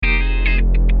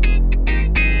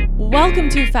Welcome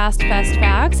to Fast Fest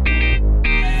Facts.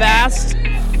 Fast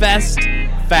Fest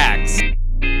Facts.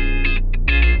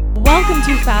 Welcome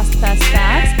to Fast Fest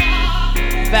Facts.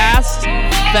 Fast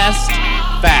Fest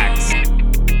Facts.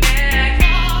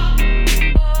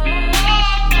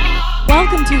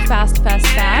 Welcome to Fast Fest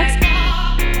Facts.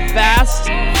 Fast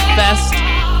Fest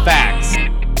Facts.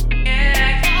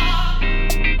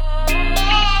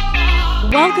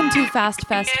 Welcome to Fast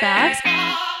Fest Facts.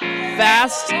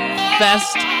 Fast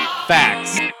Fest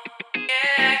Facts.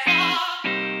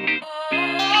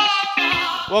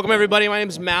 Welcome, everybody. My name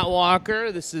is Matt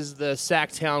Walker. This is the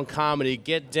Sacktown Comedy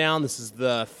Get Down. This is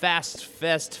the Fast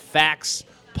Fest Facts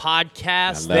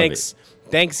podcast.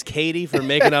 Thanks, Katie, for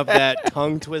making up that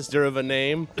tongue twister of a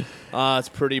name. It's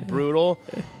pretty brutal.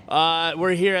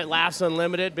 We're here at Laughs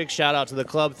Unlimited. Big shout out to the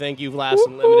club. Thank you, Laughs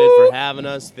Unlimited, for having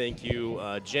us. Thank you,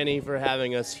 Jenny, for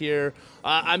having us here.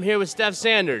 I'm here with Steph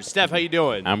Sanders. Steph, how you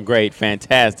doing? I'm great,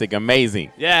 fantastic,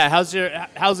 amazing. Yeah, how's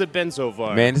it been so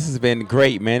far? Man, this has been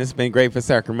great, man. It's been great for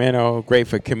Sacramento, great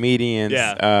for comedians.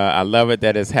 Yeah. I love it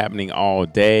that it's happening all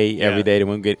day, every day.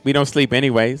 We don't sleep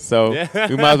anyway, so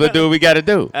we might as well do what we got to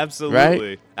do. Absolutely.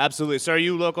 Right? Absolutely. So are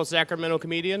you a local Sacramento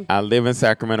comedian? I live in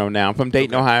Sacramento now. I'm from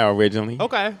Dayton, Ohio originally.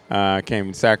 Okay.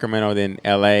 Came to Sacramento, then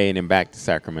L.A., and then back to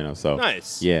Sacramento. So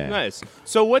Nice. Yeah. Nice.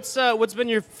 So what's been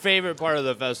your favorite part of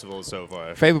the festival so far?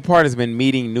 Favorite part has been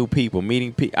meeting new people.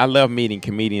 I love meeting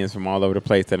comedians from all over the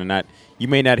place that are not, you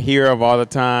may not hear of all the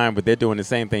time, but they're doing the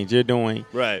same things you're doing.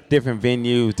 Right. Different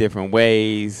venues, different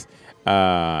ways,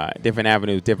 different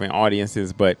avenues, different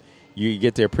audiences, but you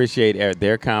get to appreciate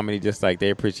their comedy just like they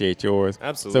appreciate yours.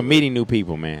 Absolutely. So meeting new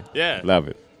people, man. Yeah. Love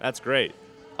it. That's great.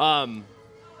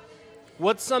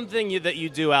 What's something that you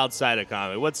do outside of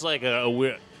comedy? What's like a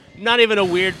weird, not even a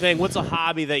weird thing, what's a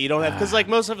hobby that you don't have? Because like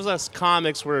most of us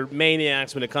comics, we're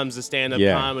maniacs when it comes to stand-up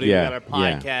comedy. We got our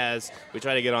podcast. We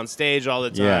try to get on stage all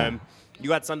the time. You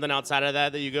got something outside of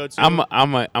that you go to?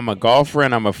 I'm a golfer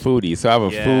and I'm a foodie. So I have a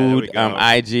food IG,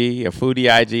 a foodie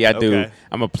IG.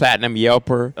 I'm a platinum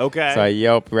Yelper. Okay. So I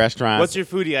Yelp restaurants. What's your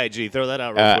foodie IG? Throw that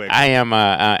out real quick. I am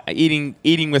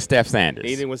eating with Steph Sanders.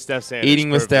 Eating with Steph Sanders.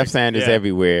 Eating with Steph Sanders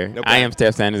everywhere. Okay. I am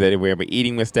Steph Sanders everywhere, but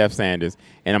eating with Steph Sanders.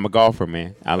 And I'm a golfer,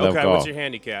 man. I love golf. What's your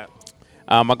handicap?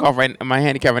 My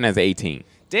handicap right now is 18.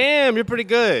 Damn, you're pretty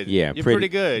good. Yeah, you're pretty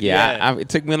good. Yeah, it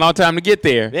took me a long time to get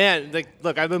there. Man,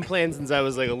 look, I've been playing since I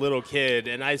was like a little kid,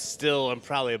 and I'm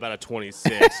probably about a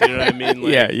 26. You know what I mean?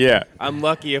 Like, yeah. I'm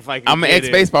lucky if I can. I'm an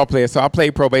ex-baseball player, so I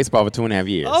played pro baseball for 2.5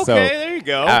 years. Okay, so there you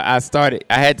go. I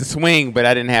had to swing, but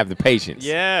I didn't have the patience.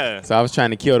 Yeah. So I was trying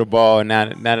to kill the ball, and now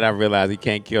that I realize you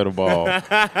can't kill the ball,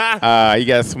 you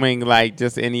got to swing like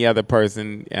just any other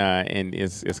person, and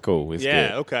it's cool. It's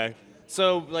good. Okay.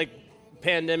 So like.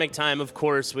 Pandemic time, of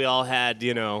course, we all had,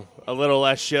 a little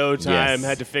less show time, Yes.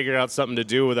 had to figure out something to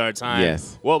do with our time.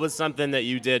 Yes. What was something that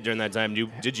you did during that time?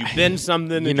 Did you binge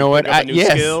something? You know what? Pick up a new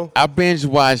skill? I binge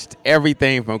watched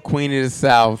everything from Queen of the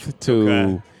South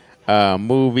to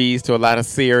movies to a lot of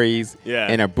series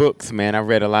and books, man. I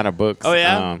read a lot of books. Oh,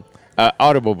 yeah?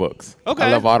 Audible books. Okay.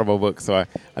 I love Audible books, so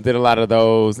I did a lot of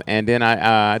those, and then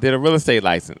I did a real estate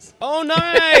license. Oh,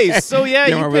 nice. So, you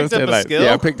picked up a skill.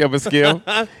 Yeah, I picked up a skill.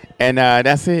 And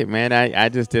that's it, man. I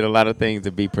just did a lot of things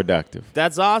to be productive.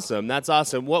 That's awesome.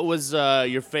 What was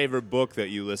your favorite book that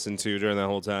you listened to during that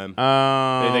whole time?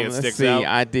 Anything that sticks out?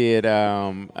 I did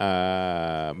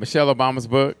Michelle Obama's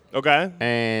book. Okay.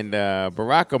 And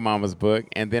Barack Obama's book.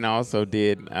 And then I also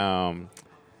did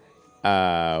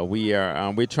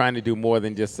we're trying to do more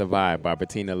than just survive by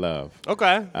Bettina Love.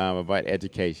 Okay. About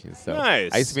education. So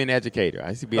nice. I used to be an educator. I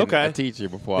used to be a teacher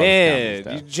before. Man,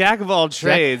 I was you jack of all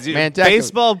trades.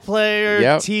 Baseball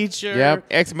player, teacher,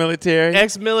 ex-military,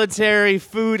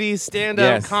 foodie,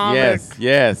 stand-up comic.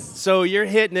 Yes. So you're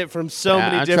hitting it from so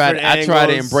many different angles. I try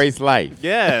to embrace life.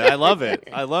 Yeah, I love it.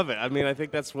 I mean, I think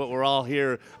that's what we're all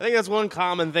here. I think that's one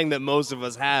common thing that most of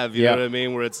us have. You know what I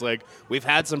mean? Where it's like we've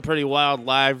had some pretty wild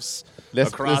lives.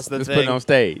 Let's put it on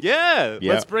stage. Yeah,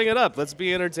 let's bring it up. Let's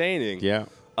be entertaining. Yeah.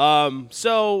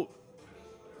 So,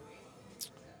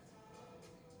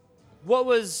 what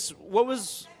was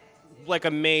like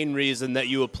a main reason that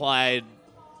you applied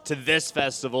to this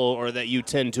festival, or that you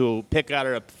tend to pick out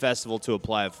a festival to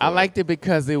apply for? I liked it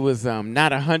because it was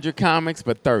not 100 comics,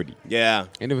 but 30. Yeah.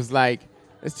 And it was like,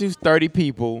 let's choose 30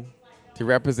 people to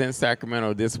represent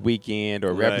Sacramento this weekend,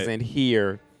 or represent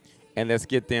here. And let's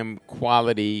get them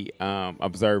quality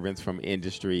observance from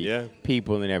industry,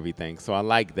 people, and everything. So I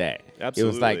like that. Absolutely. It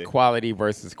was like quality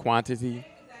versus quantity.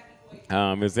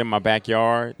 It was in my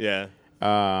backyard. Yeah.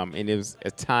 And it was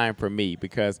a time for me,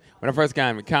 because when I first got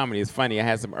into comedy, it's funny. I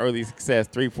had some early success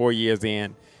 3-4 years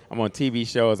in. I'm on TV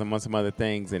shows. I'm on some other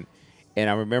things. And And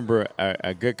I remember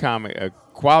a good comic, a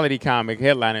quality comic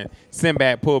headliner,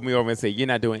 Sinbad pulled me over and said, "You're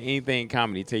not doing anything in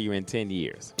comedy till you're in 10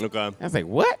 years." Okay. I was like,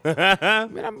 "What?"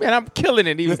 man, I'm killing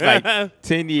it. He was like,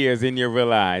 10 years in, you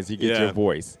realize you get your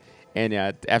voice. And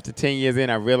after 10 years in,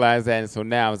 I realized that. And so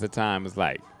now is the time. It's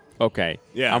like, okay,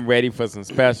 I'm ready for some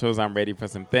specials. I'm ready for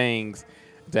some things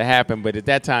to happen. But at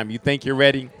that time, you think you're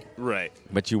ready. Right.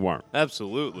 But you weren't.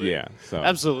 Absolutely. Yeah. So.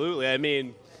 Absolutely. I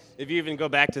mean, if you even go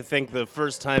back to think the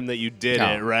first time that you did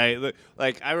it, right?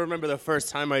 Like, I remember the first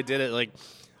time I did it, like,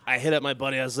 I hit up my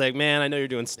buddy. I was like, man, I know you're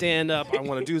doing stand-up. I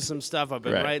want to do some stuff. I've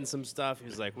been writing some stuff. He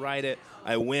was like, write it.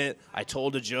 I went. I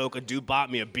told a joke. A dude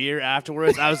bought me a beer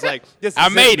afterwards. I was like, this is I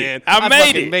made it, man. I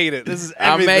made it. This is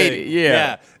everything. I made it,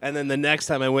 yeah. And then the next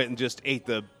time I went and just ate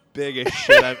the biggest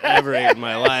shit I've ever ate in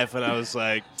my life. And I was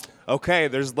like, okay,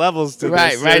 there's levels to this.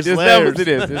 Right. There's levels to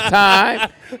this. There's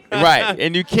time. Right.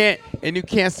 And you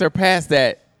can't surpass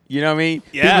that. You know what I mean?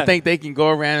 Yeah. People think they can go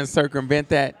around and circumvent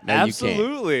that. No,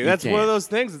 absolutely. You That's can't. one of those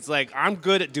things. It's like, I'm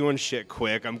good at doing shit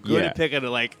quick. I'm good at picking it.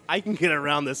 Like, I can get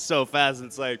around this so fast.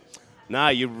 It's like, nah,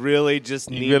 you really just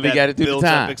need that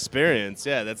built-up experience.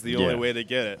 Yeah, that's the only way to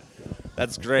get it.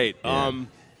 That's great. Yeah.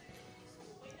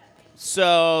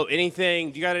 So, do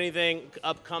you got anything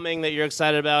upcoming that you're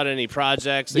excited about? Any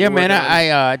projects? Yeah, man,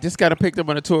 I just got picked up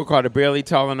on a tour called the Barely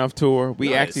Tall Enough Tour.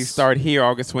 We actually start here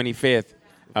August 25th.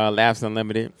 Laughs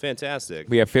Unlimited. Fantastic.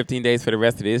 We have 15 days for the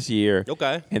rest of this year.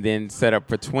 Okay. And then set up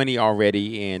for 20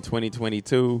 already in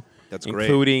 2022. That's great.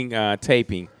 Including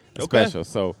taping a special.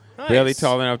 So Barely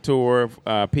Tall Enough Tour,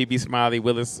 PB Smiley,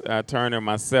 Willis Turner,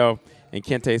 myself, and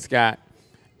Kente Scott.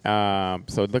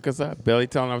 So look us up. Barely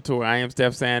Tall Enough Tour. I am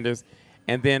Steph Sanders.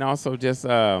 And then also just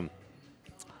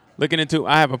looking into,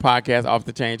 I have a podcast, Off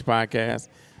the Change podcast.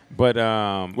 But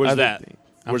where's that?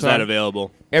 Where's that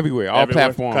available? Everywhere, all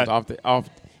platforms.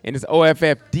 And it's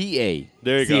OFFDA.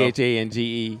 There you go.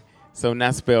 CHANGE. So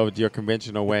not spelled your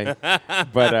conventional way.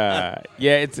 But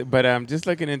I'm just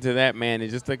looking into that, man,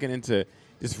 and just looking into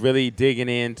just really digging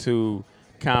into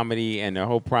comedy and the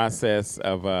whole process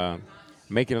of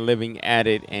making a living at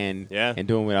it and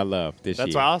doing what I love this year.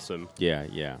 That's awesome.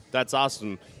 Yeah. That's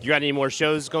awesome. You got any more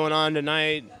shows going on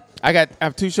tonight? I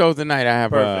have 2 shows tonight. I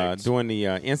have doing the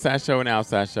inside show and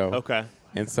outside show. Okay.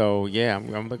 And so,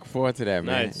 I'm looking forward to that,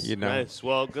 man. Nice, nice.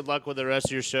 Well, good luck with the rest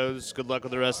of your shows. Good luck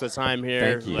with the rest of the time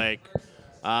here. Thank you.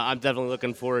 I'm definitely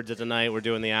looking forward to tonight. We're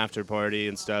doing the after party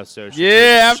and stuff. So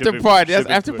after party.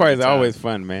 After parties are always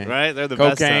fun, man. Right? They're the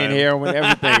best time. Cocaine, heroin,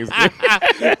 everything is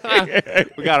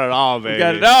good. We got it all, baby. We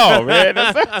got it all, man.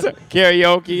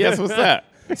 Karaoke, that's what's up.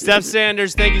 Steph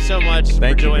Sanders, thank you so much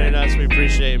for joining us. We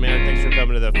appreciate it, man. Thanks for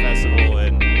coming to the festival,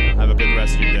 and have a good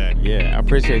rest of your day. Yeah, I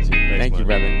appreciate you. Thanks, Thank you,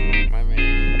 brother. My man.